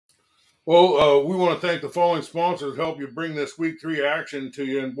Well, we want to thank the following sponsors to help you bring this week 3 action to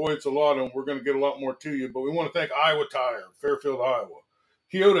you. And boy, it's a lot, and we're going to get a lot more to you. But we want to thank Iowa Tire, Fairfield, Iowa,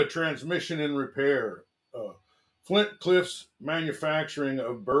 Kyoto Transmission and Repair, Flint Cliffs Manufacturing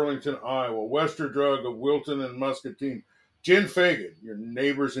of Burlington, Iowa, Wester Drug of Wilton and Muscatine, Jen Fagan, your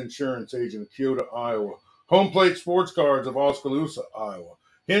neighbor's insurance agent of Kyoto, Iowa, Home Plate Sports Cards of Oskaloosa, Iowa,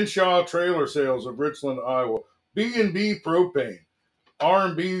 Henshaw Trailer Sales of Richland, Iowa, B&B Propane,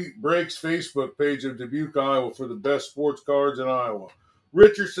 R&B Breaks Facebook page of Dubuque, Iowa for the best sports cards in Iowa.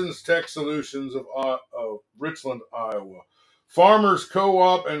 Richardson's Tech Solutions of Richland, Iowa. Farmers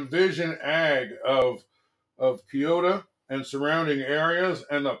Co-op and Vision Ag of Kyoto and surrounding areas.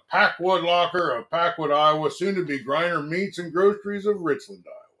 And the Packwood Locker of Packwood, Iowa, soon to be Griner Meats and Groceries of Richland,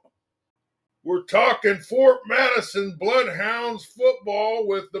 Iowa. We're talking Fort Madison Bloodhounds football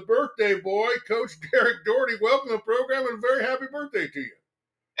with the birthday boy, Coach Derek Doherty. Welcome to the program and a very happy birthday to you.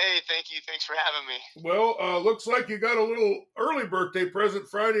 Hey, thank you. Thanks for having me. Well, looks like you got a little early birthday present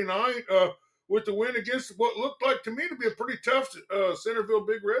Friday night with the win against what looked like to me to be a pretty tough Centerville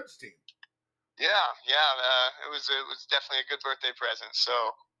Big Reds team. Yeah. It was definitely a good birthday present. So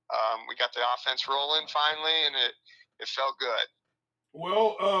we got the offense rolling finally, and it felt good.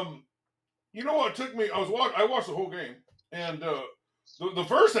 Well, you know what took me? I watched the whole game, and the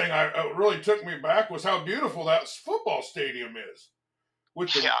first thing I really took me back was how beautiful that football stadium is.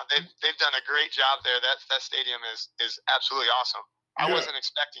 Yeah, they've done a great job there. That stadium is absolutely awesome. I wasn't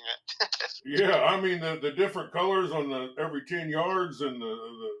expecting it. Yeah, I mean the different colors on the every 10 yards and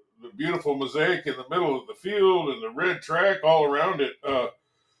the beautiful mosaic in the middle of the field and the red track all around it.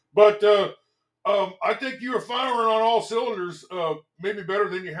 But I think you were firing on all cylinders, maybe better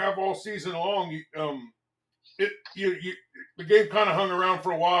than you have all season long. The game kind of hung around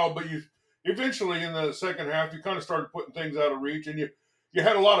for a while, but you eventually in the second half you kind of started putting things out of reach, and you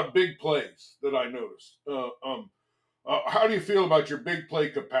had a lot of big plays that I noticed. How do you feel about your big play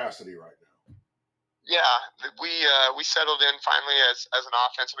capacity right now? Yeah, we settled in finally as an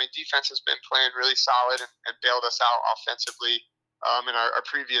offense. I mean, defense has been playing really solid and bailed us out offensively in our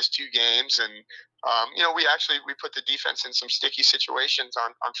previous 2 games, and we put the defense in some sticky situations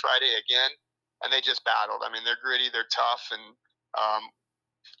on Friday again, and they just battled. I mean, they're gritty, they're tough, and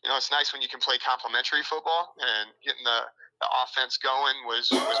it's nice when you can play complementary football, and getting the offense going was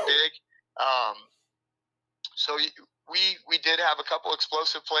big. So we did have a couple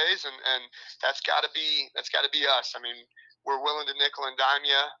explosive plays, and that's got to be us. I mean, we're willing to nickel and dime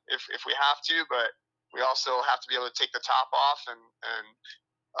you if we have to, but we also have to be able to take the top off, and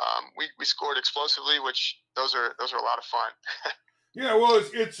we scored explosively, which those are a lot of fun. Yeah, well,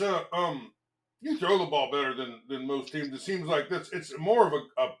 it's you throw the ball better than most teams. It seems like it's more of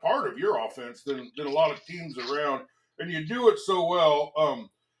a part of your offense than a lot of teams around, and you do it so well.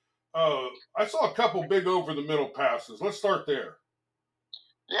 I saw a couple big over the middle passes. Let's start there.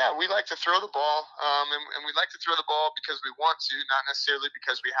 Yeah, we like to throw the ball, and we like to throw the ball because we want to, not necessarily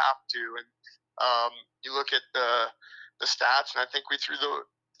because we have to. And you look at the stats, and I think we threw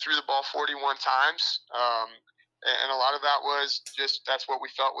the ball 41 times, and a lot of that was just that's what we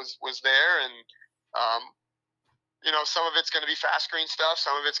felt was there. And some of it's going to be fast screen stuff,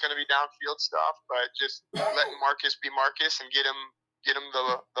 some of it's going to be downfield stuff, but just letting Marcus be Marcus and get him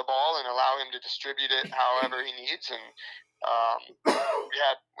the ball and allow him to distribute it however he needs. And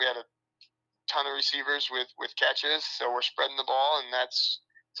we had a ton of receivers with catches, so we're spreading the ball, and it's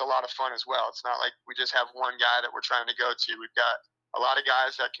a lot of fun as well. It's not like we just have one guy that we're trying to go to. We've got a lot of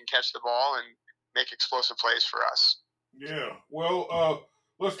guys that can catch the ball and make explosive plays for us. Yeah, well,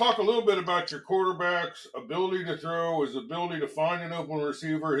 let's talk a little bit about your quarterback's ability to throw, his ability to find an open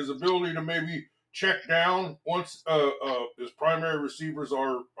receiver, his ability to maybe check down once his primary receivers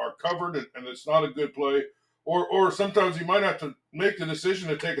are covered and it's not a good play, or sometimes he might have to make the decision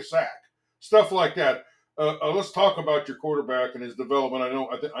to take a sack, stuff like that. Let's talk about your quarterback and his development.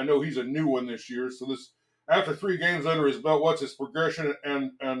 I know he's a new one this year, so this after 3 games under his belt, what's his progression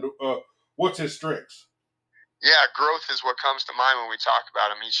and what's his strengths? Yeah, growth is what comes to mind when we talk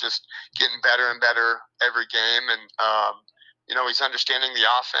about him. He's just getting better and better every game, and he's understanding the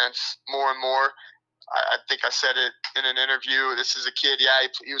offense more and more. I think I said it in an interview. This is a kid. Yeah,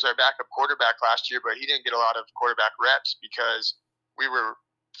 he was our backup quarterback last year, but he didn't get a lot of quarterback reps because we were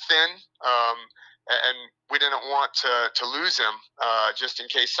thin, and we didn't want to lose him just in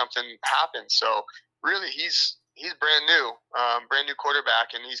case something happened. So really, he's brand new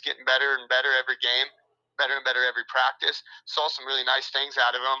quarterback, and he's getting better and better every game, better and better every practice. Saw some really nice things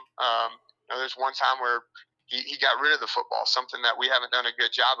out of him. There's one time where he got rid of the football, something that we haven't done a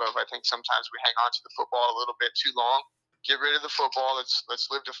good job of. I think sometimes we hang on to the football a little bit too long, get rid of the football. Let's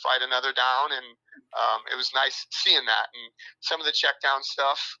live to fight another down. And it was nice seeing that. And some of the check down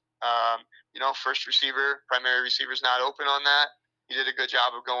stuff, first receiver, primary receiver's not open on that. He did a good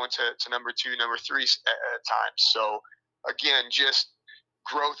job of going to number 2, number 3 at times. So again, just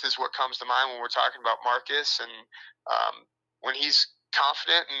growth is what comes to mind when we're talking about Marcus. And when he's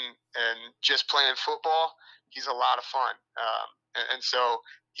confident and just playing football, he's a lot of fun. And so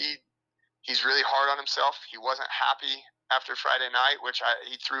he's really hard on himself. He wasn't happy after Friday night, which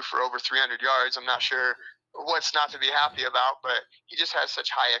he threw for over 300 yards. I'm not sure what's not to be happy about, but he just has such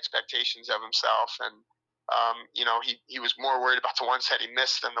high expectations of himself. And, he was more worried about the ones that he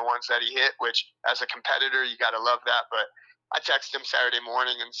missed than the ones that he hit, which as a competitor, you got to love that. But I texted him Saturday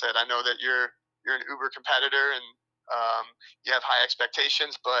morning and said, I know that you're an uber competitor and you have high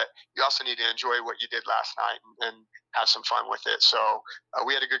expectations, but you also need to enjoy what you did last night and have some fun with it. So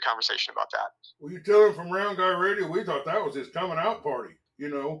we had a good conversation about that. Well, you tell him from Round Guy Radio, we thought that was his coming out party,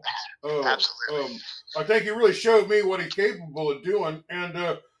 Absolutely. I think he really showed me what he's capable of doing.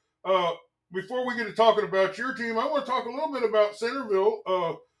 And before we get to talking about your team, I want to talk a little bit about Centerville.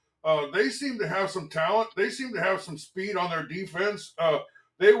 They seem to have some talent. They seem to have some speed on their defense.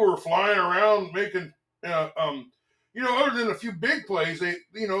 They were flying around making other than a few big plays,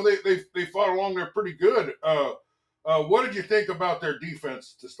 they fought along there pretty good. What did you think about their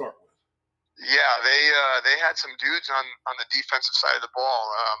defense to start with? Yeah, they had some dudes on the defensive side of the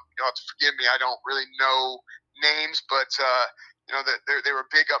ball. You'll have to forgive me, I don't really know names, but they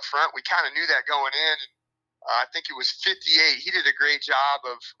were big up front. We kind of knew that going in. I think it was 58. He did a great job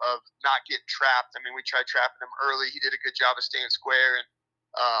of not getting trapped. I mean, we tried trapping him early. He did a good job of staying square, and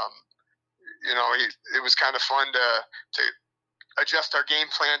it was kind of fun to adjust our game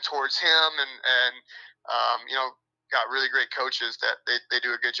plan towards him, and got really great coaches that they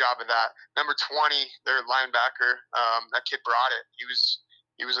do a good job of that. Number 20, their linebacker, that kid brought it. He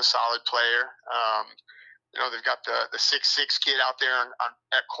was a solid player. They've got the 6'6" kid out there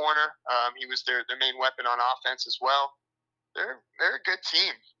at corner. He was their main weapon on offense as well. They're a good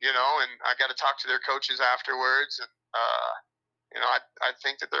team, and I got to talk to their coaches afterwards. And, I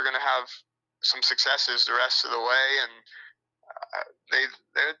think that they're going to have some successes the rest of the way. And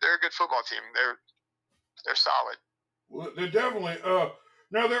they're a good football team. They're solid. Well, they're definitely.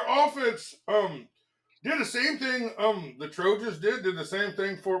 Now their offense did the same thing the Trojans did the same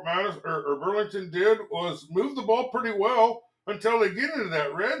thing Fort Madison or Burlington did, was move the ball pretty well until they get into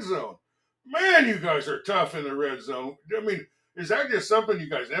that red zone. Man, you guys are tough in the red zone. I mean, is that just something you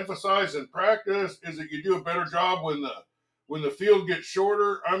guys emphasize in practice? Is it you do a better job when the field gets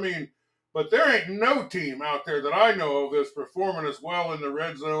shorter? I mean, but there ain't no team out there that I know of that's performing as well in the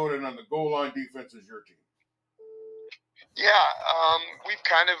red zone and on the goal line defense as your team. Yeah, we've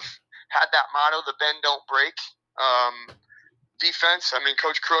kind of had that motto, the bend don't break defense. I mean,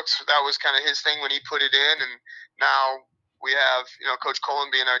 Coach Crooks, that was kind of his thing when he put it in, and now we have Coach Colin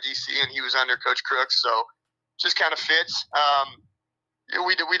being our DC, and he was under Coach Crooks, so just kind of fits.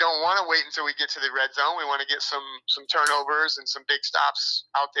 We don't want to wait until we get to the red zone. We want to get some turnovers and some big stops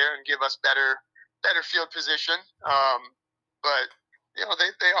out there and give us better field position. But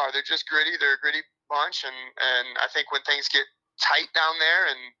they're just gritty. They're a gritty bunch, and I think when things get tight down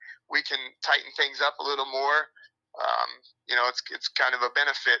there and we can tighten things up a little more, it's kind of a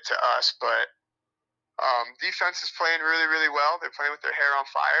benefit to us. But defense is playing really, really well. They're playing with their hair on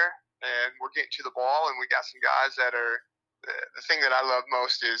fire, and we're getting to the ball, and we got some guys that are the thing that I love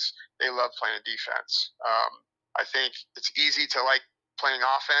most is they love playing defense. I think it's easy to like playing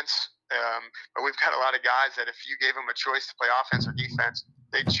offense, but we've got a lot of guys that if you gave them a choice to play offense or defense,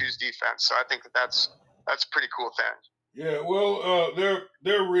 they'd choose defense. So I think that's a pretty cool thing. Yeah, well,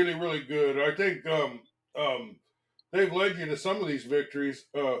 they're really, really good. I think they've led you to some of these victories,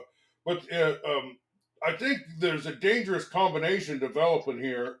 but I think there's a dangerous combination developing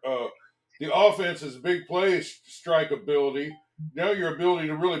here. The offense is big play strike ability. Now your ability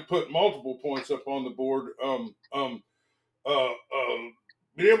to really put multiple points up on the board.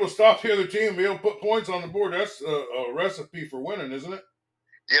 Be able to stop the other team, be able to put points on the board. That's a recipe for winning, isn't it?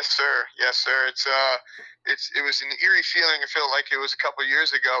 Yes, sir. Yes, sir. It was an eerie feeling. I feel like it was a couple of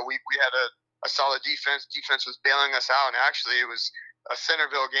years ago. We had a solid defense. Defense was bailing us out, and actually it was a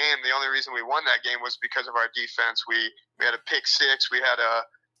Centerville game. The only reason we won that game was because of our defense. We had a pick six. We had a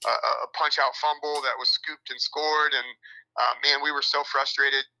punch-out fumble that was scooped and scored, and man, we were so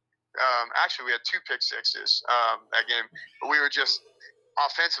frustrated. Actually, we had 2 pick sixes that game, but we were just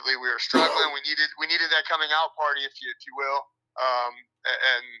offensively we were struggling. We needed that coming out party, if you will,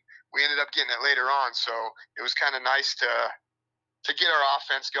 and we ended up getting it later on. So it was kind of nice to get our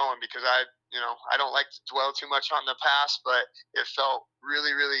offense going because I don't like to dwell too much on the past, but it felt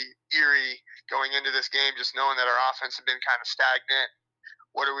really, really eerie going into this game, just knowing that our offense had been kind of stagnant.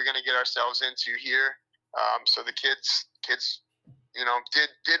 What are we going to get ourselves into here? So the kids,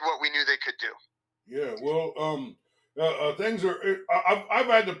 did what we knew they could do. Yeah, well, things are. I've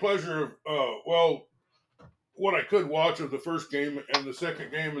had the pleasure of what I could watch of the first game and the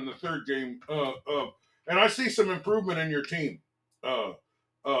second game and the third game, and I see some improvement in your team. Uh,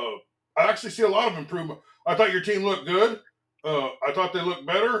 uh, I actually see a lot of improvement. I thought your team looked good. I thought they looked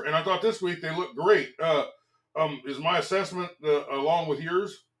better, and I thought this week they looked great. Is my assessment along with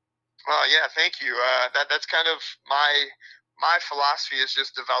yours? Yeah, thank you. That's kind of my philosophy is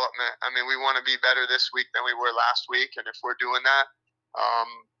just development. I mean, we want to be better this week than we were last week, and if we're doing that, um,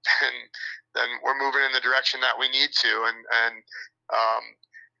 then then we're moving in the direction that we need to. And um,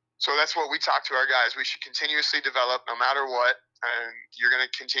 so that's what we talk to our guys. We should continuously develop no matter what, and you're going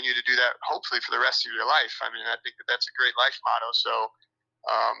to continue to do that hopefully for the rest of your life. I mean, I think that's a great life motto. So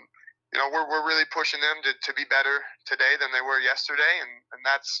um, we're really pushing them to be better today than they were yesterday, and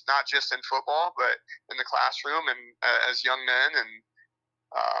that's not just in football, but in the classroom and as young men. And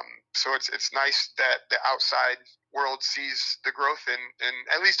so it's nice that the outside world sees the growth in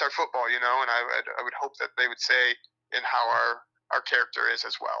at least our football, and I would hope that they would say in how our character is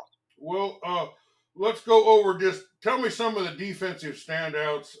as well. Well, let's go over. Just tell me some of the defensive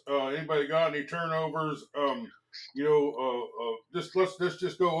standouts. Anybody got any turnovers? Let's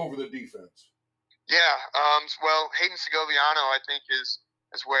just go over the defense. Yeah. Well, Hayden Segoviano, I think, is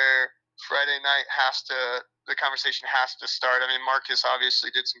where Friday night the conversation has to start. I mean, Marcus obviously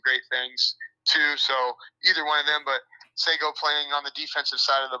did some great things too. So either one of them, but Sego playing on the defensive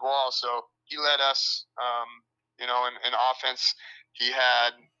side of the ball. So he led us, in offense. He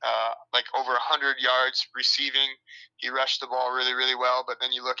had like over 100 yards receiving. He rushed the ball really, really well. But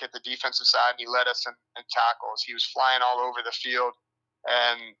then you look at the defensive side, and he led us in tackles. He was flying all over the field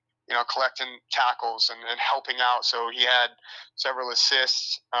and collecting tackles and helping out. So he had several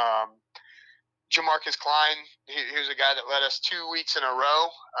assists. Jamarcus Klein, he was a guy that led us 2 weeks in a row,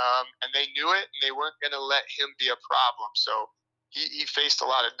 and they knew it, and they weren't going to let him be a problem. So he faced a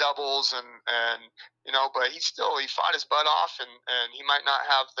lot of doubles, and but he fought his butt off, and he might not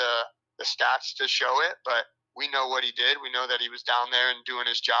have the stats to show it, but we know what he did. We know that he was down there and doing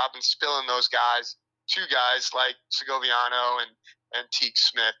his job and spilling those guys, two guys like Segoviano and Teague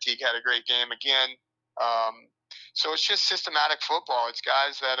Smith. Teague had a great game again. So it's just systematic football. It's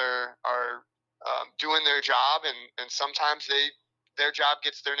guys that are doing their job, and sometimes their job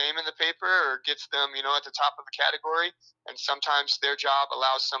gets their name in the paper or gets them, at the top of the category, and sometimes their job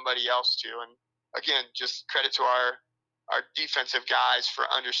allows somebody else to. And again, just credit to our defensive guys for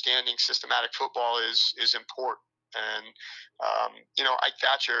understanding systematic football is important. And Ike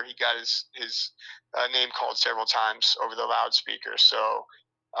Thatcher, he got his name called several times over the loudspeaker. So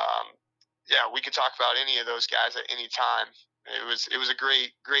we could talk about any of those guys at any time. It was a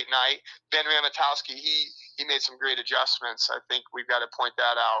great night. Ben Ramatowski, he made some great adjustments. I think we've got to point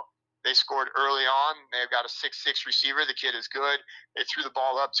that out. They scored early on. They've got a 6'6" receiver. The kid is good. They threw the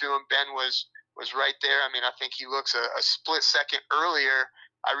ball up to him. Ben was right there. I mean, I think he looks a split second earlier.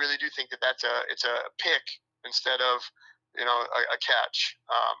 I really do think it's a pick instead of a catch,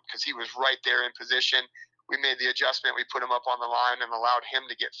 because he was right there in position. We made the adjustment. We put him up on the line and allowed him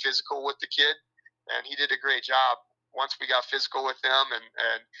to get physical with the kid, and he did a great job. Once we got physical with them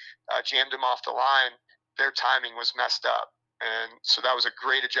and jammed him off the line, their timing was messed up. And so that was a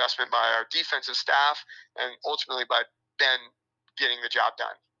great adjustment by our defensive staff and ultimately by Ben getting the job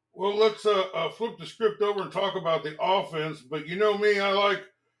done. Well, let's flip the script over and talk about the offense. But you know me, I'm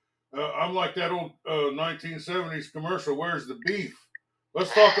like that old 1970s commercial, "Where's the beef?"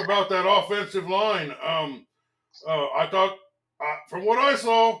 Let's talk about that offensive line. I thought, from what I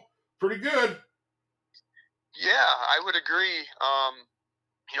saw, pretty good. Yeah, I would agree.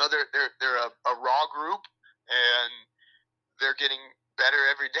 They're a raw group, and they're getting better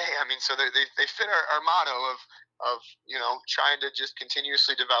every day. I mean, so they fit our motto of trying to just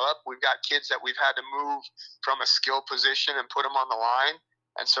continuously develop. We've got kids that we've had to move from a skill position and put them on the line,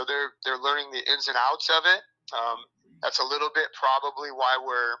 and so they're learning the ins and outs of it. That's a little bit probably why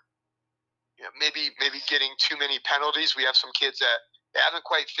we're maybe getting too many penalties. We have some kids that they haven't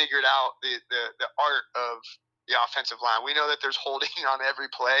quite figured out the art of the offensive line. We know that there's holding on every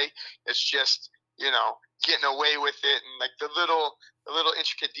play. It's just getting away with it and like the little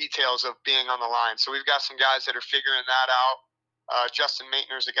intricate details of being on the line. So we've got some guys that are figuring that out. Justin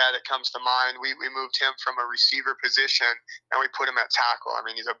Maitner is a guy that comes to mind. We moved him from a receiver position and we put him at tackle. I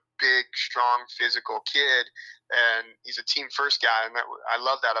mean, he's a big, strong, physical kid, and he's a team first guy, and I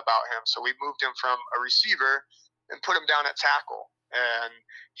love that about him. So we moved him from a receiver and put him down at tackle, and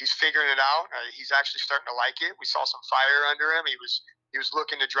he's figuring it out. He's actually starting to like it. We saw some fire under him. He was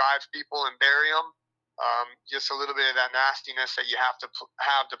looking to drive people and bury them. Just a little bit of that nastiness that you have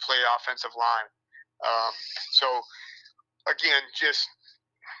to play offensive line. So again, just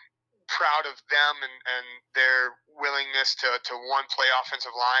proud of them and their willingness to one, play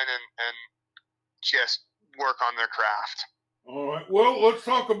offensive line and just work on their craft. All right. Well, let's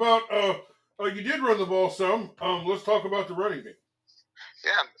talk about you did run the ball some. Let's talk about the running game.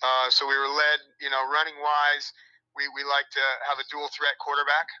 Yeah. So we were led, running wise. We like to have a dual threat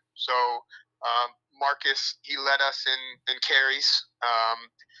quarterback. So Marcus, he led us in carries.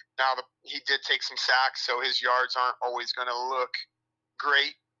 Now he did take some sacks, so his yards aren't always going to look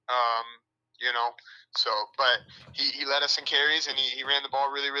great. But he led us in carries, and he ran the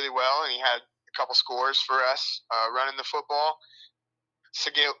ball really, really well, and he had a couple scores for us running the football.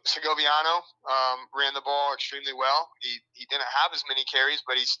 Segoviano ran the ball extremely well. He didn't have as many carries,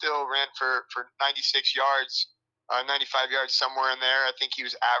 but he still ran for 96 yards, 95 yards, somewhere in there. I think he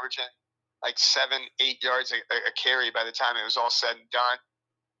was averaging like 7-8 yards a carry by the time it was all said and done.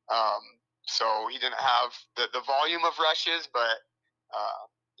 So he didn't have the volume of rushes, but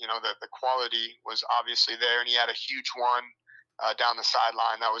the quality was obviously there, and he had a huge one down the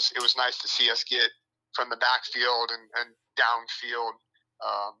sideline. It was nice to see us get from the backfield and downfield.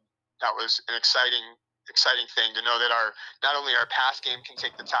 That was an exciting thing to know that not only our pass game can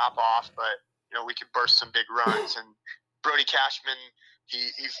take the top off, but we could burst some big runs. And Brody Cashman,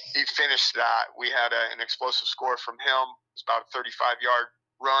 he finished that. We had an explosive score from him. It was about a 35-yard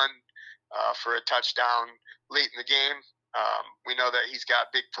run for a touchdown late in the game. We know that he's got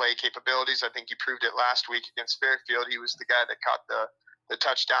big play capabilities. I think he proved it last week against Fairfield. He was the guy that caught the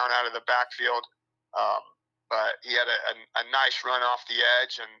touchdown out of the backfield. But he had a nice run off the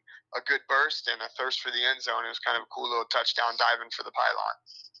edge and a good burst and a thirst for the end zone. It was kind of a cool little touchdown diving for the pylon.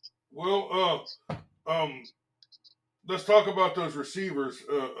 Well, let's talk about those receivers.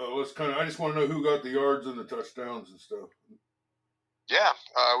 I just want to know who got the yards and the touchdowns and stuff. Yeah,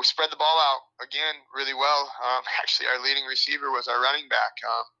 we spread the ball out again really well. Actually, our leading receiver was our running back.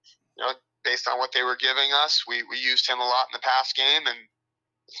 Based on what they were giving us, we used him a lot in the pass game, and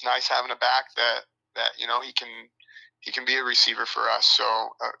it's nice having a back that he can be a receiver for us. So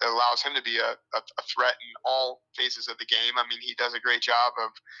it allows him to be a threat in all phases of the game. I mean, he does a great job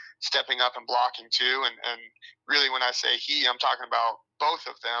of stepping up and blocking too. And really, when I say he, I'm talking about both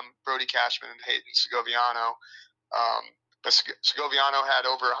of them, Brody Cashman and Hayden Segoviano. But Segoviano had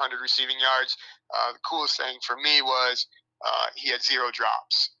over 100 receiving yards. The coolest thing for me was he had 0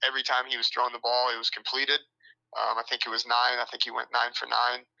 drops. Every time he was throwing the ball, it was completed. I think it was 9. I think he went 9 for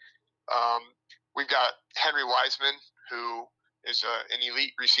 9. We've got Henry Wiseman, who is an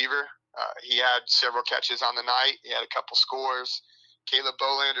elite receiver. He had several catches on the night. He had a couple scores. Caleb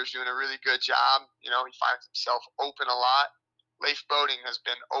Bolander's doing a really good job. He finds himself open a lot. Leif Boating has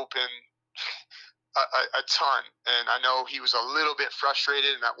been open a ton, and I know he was a little bit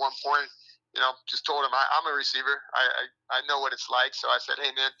frustrated, and at one point, just told him, I'm a receiver. I know what it's like. So I said,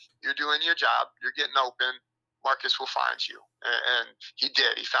 hey, man, you're doing your job. You're getting open. Marcus will find you. And he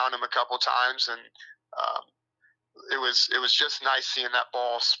did. He found him a couple times, and it was just nice seeing that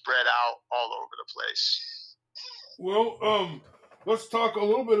ball spread out all over the place. Well, let's talk a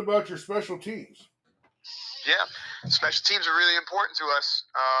little bit about your special teams. Yeah, special teams are really important to us.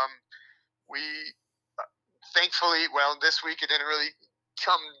 We thankfully, this week it didn't really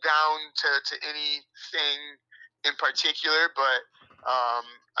come down to anything in particular, but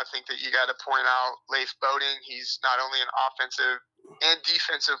I think that you got to point out Leif Boating. He's not only an offensive and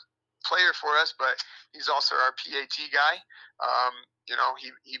defensive player for us, but he's also our PAT guy.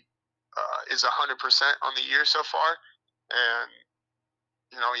 He is 100% on the year so far, and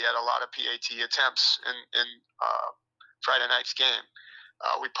he had a lot of PAT attempts in Friday night's game.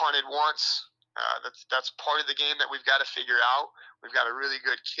 We punted once. That's part of the game that we've got to figure out. We've got a really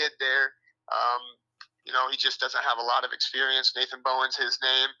good kid there. He just doesn't have a lot of experience. Nathan Bowen's his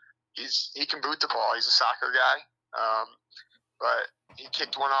name. He can boot the ball. He's a soccer guy. But he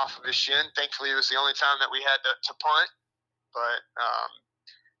kicked one off of his shin. Thankfully, it was the only time that we had to punt. But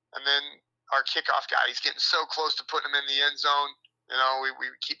and then our kickoff guy, he's getting so close to putting him in the end zone. We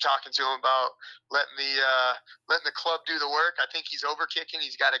keep talking to him about letting the club do the work. I think he's over kicking.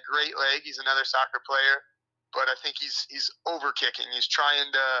 He's got a great leg. He's another soccer player, but I think he's over kicking. He's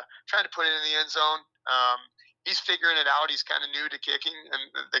trying to put it in the end zone. he's figuring it out. He's kind of new to kicking, and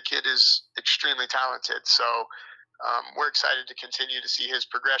the kid is extremely talented. So we're excited to continue to see his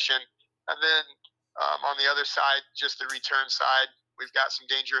progression. And then on the other side, just the return side, we've got some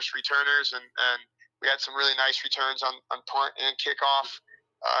dangerous returners, and we had some really nice returns on punt and kickoff.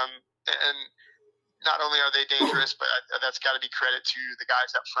 And not only are they dangerous, but that's got to be credit to the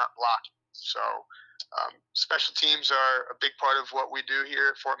guys up front blocking. So special teams are a big part of what we do here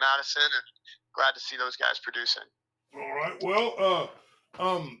at Fort Madison, and glad to see those guys producing. All right. Well,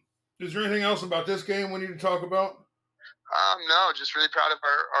 is there anything else about this game we need to talk about? No, just really proud of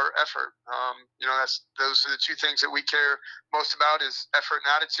our effort. Those are the two things that we care most about is effort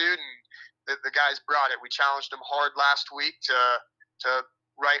and attitude, and the guys brought it. We challenged them hard last week to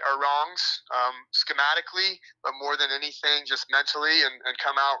right our wrongs schematically, but more than anything, just mentally, and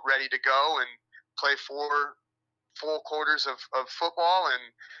come out ready to go and play 4 full quarters of football,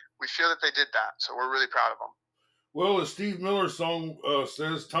 and we feel that they did that. So we're really proud of them. Well, as Steve Miller's song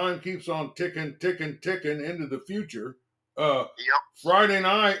says, time keeps on ticking, ticking, ticking into the future. Yep. Friday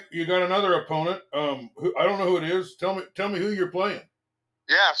night, you got another opponent. I don't know who it is. Tell me who you're playing.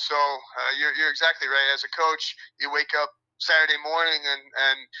 Yeah, so you're exactly right. As a coach, you wake up Saturday morning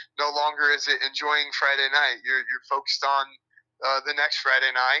and no longer is it enjoying Friday night. You're focused on the next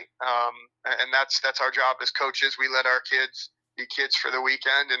Friday night, and that's our job as coaches. We let our kids be kids for the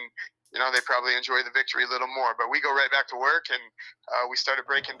weekend, and they probably enjoy the victory a little more. But we go right back to work, and we started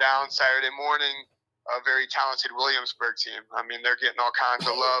breaking down Saturday morning. A very talented Williamsburg team. I mean, they're getting all kinds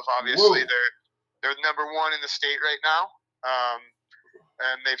of love. Obviously, they're number 1 in the state right now,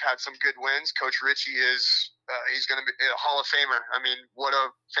 and they've had some good wins. Coach Ritchie he's going to be a Hall of Famer. I mean, what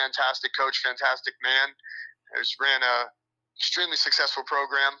a fantastic coach, fantastic man. He's ran a extremely successful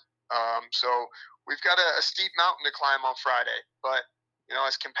program. So we've got a steep mountain to climb on Friday, but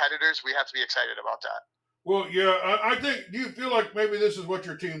as competitors, we have to be excited about that. Well, yeah, I think. Do you feel like maybe this is what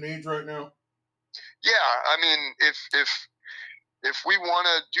your team needs right now? Yeah, I mean, if we want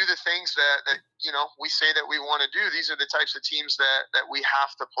to do the things that we say that we want to do, these are the types of teams that we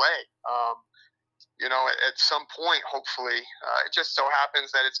have to play. At some point, hopefully, it just so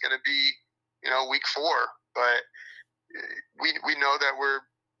happens that it's going to be week 4, but we know that we're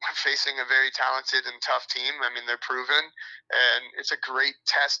facing a very talented and tough team. I mean, they're proven, and it's a great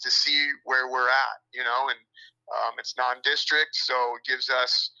test to see where we're at. And it's non-district, so it gives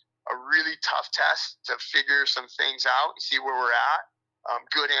us a really tough test to figure some things out and see where we're at,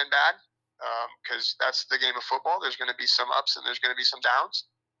 good and bad, because that's the game of football. There's going to be some ups and there's going to be some downs,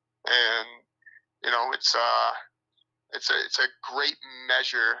 and it's a great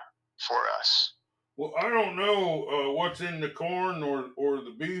measure for us. Well, I don't know what's in the corn or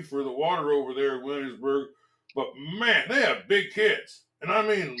the beef or the water over there in Williamsburg, but man, they have big kids, and I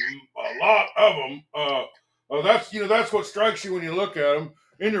mean a lot of them. That's what strikes you when you look at them.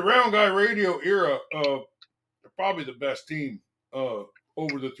 In the Round Guy Radio era, they're probably the best team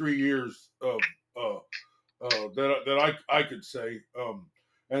over the 3 years that I could say.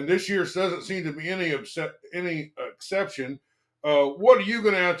 And this year doesn't seem to be any exception. What are you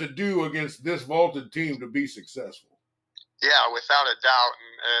going to have to do against this vaulted team to be successful? Yeah, without a doubt.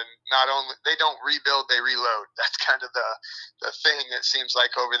 And not only they don't rebuild, they reload. That's kind of the thing it seems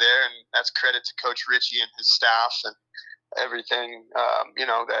like over there, and that's credit to Coach Ritchie and his staff and everything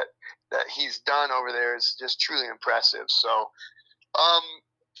that he's done over there is just truly impressive. So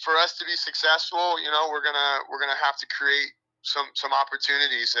for us to be successful, we're gonna have to create some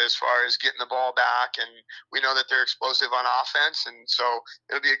opportunities as far as getting the ball back, and we know that they're explosive on offense, and so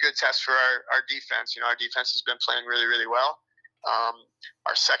it'll be a good test for our defense. Our defense has been playing really, really well.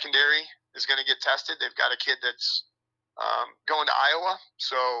 Our secondary is going to get tested. They've got a kid that's going to Iowa,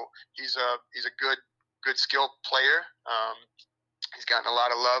 so he's a good skilled player. He's gotten a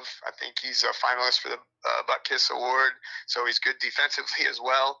lot of love. I think he's a finalist for the Buck Kiss Award, so he's good defensively as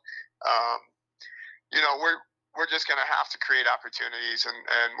well. We're just going to have to create opportunities, and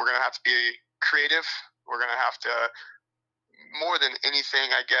we're going to have to be creative. We're going to have to, more than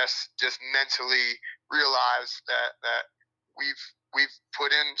anything, I guess, just mentally realize that we've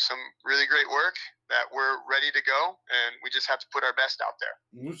put in some really great work, that we're ready to go, and we just have to put our best out there.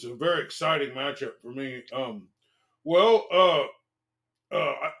 This is a very exciting matchup for me.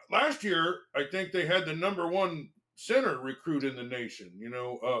 Last year, I think they had the number 1 center recruit in the nation.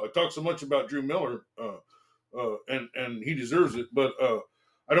 I talk so much about Drew Miller, and he deserves it. But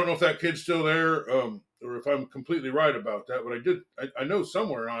I don't know if that kid's still there, or if I'm completely right about that. But I know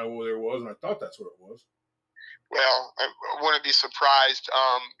somewhere in Iowa there was, and I thought that's what it was. Well, I wouldn't be surprised.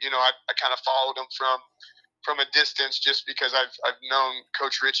 I kind of followed him from a distance, just because I've known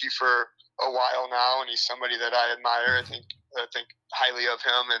Coach Ritchie for a while now, and he's somebody that I admire. I think highly of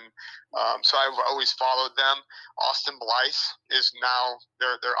him, and so I've always followed them. Austin Blythe is now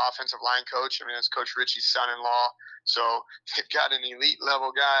their offensive line coach. I mean, it's Coach Ritchie's son-in-law, so they've got an elite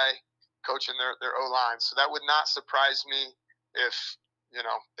level guy coaching their O-line. So that would not surprise me if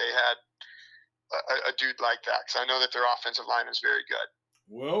they had a dude like that, because I know that their offensive line is very good.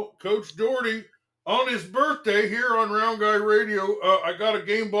 Well, Coach Doherty, on his birthday here on Round Guy Radio, I got a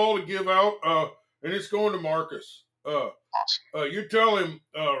game ball to give out, and it's going to Marcus. Awesome. You tell him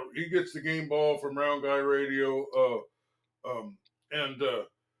he gets the game ball from Round Guy Radio. And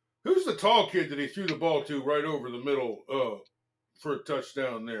who's the tall kid that he threw the ball to right over the middle for a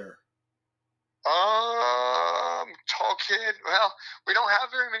touchdown there? Tall kid. Well, we don't have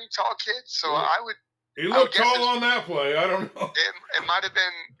very many tall kids, so I would. He looked tall on that play. I don't know. It might have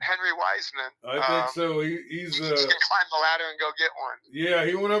been Henry Wiseman. I think so. He's going to climb the ladder and go get one. Yeah,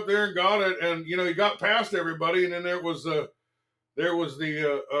 he went up there and got it, and he got past everybody, and then there was the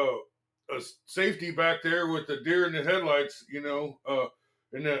safety back there with the deer in the headlights.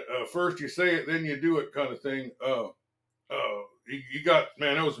 And that first you say it, then you do it kind of thing. He got,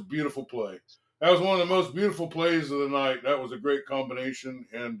 man, that was a beautiful play. That was one of the most beautiful plays of the night. That was a great combination,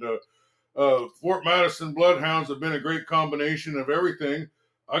 and Fort Madison Bloodhounds have been a great combination of everything.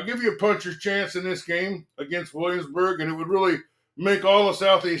 I'll give you a puncher's chance in this game against Williamsburg, and it would really make all of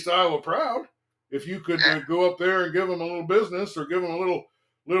Southeast Iowa proud if you could go up there and give them a little business, or give them a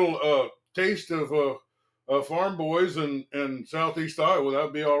little taste of farm boys and Southeast Iowa.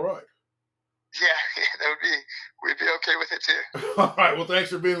 That'd be all right. Yeah, we'd be okay with it too. All right. Well, thanks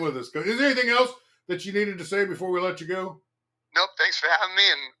for being with us. Is there anything else that you needed to say before we let you go? Nope. Thanks for having me,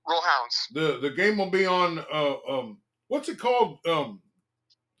 and roll Hounds. The game will be on what's it called?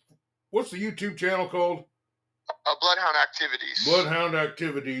 What's the YouTube channel called? Bloodhound Activities. Bloodhound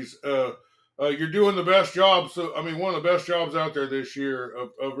Activities. You're doing the best job. So I mean, one of the best jobs out there this year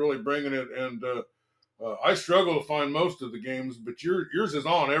of really bringing it. And I struggle to find most of the games, but yours is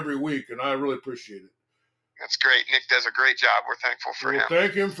on every week, and I really appreciate it. That's great. Nick does a great job. We're thankful for him.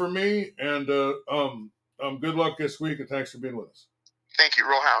 Thank him for me, and good luck this week, and thanks for being with us. Thank you.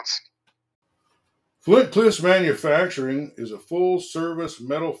 Roll Hounds. Flint Cliffs Manufacturing is a full-service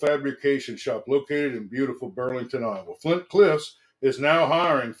metal fabrication shop located in beautiful Burlington, Iowa. Flint Cliffs is now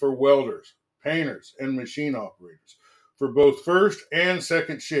hiring for welders, painters, and machine operators for both first and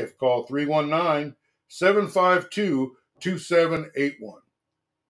second shift. Call 319-752-2781.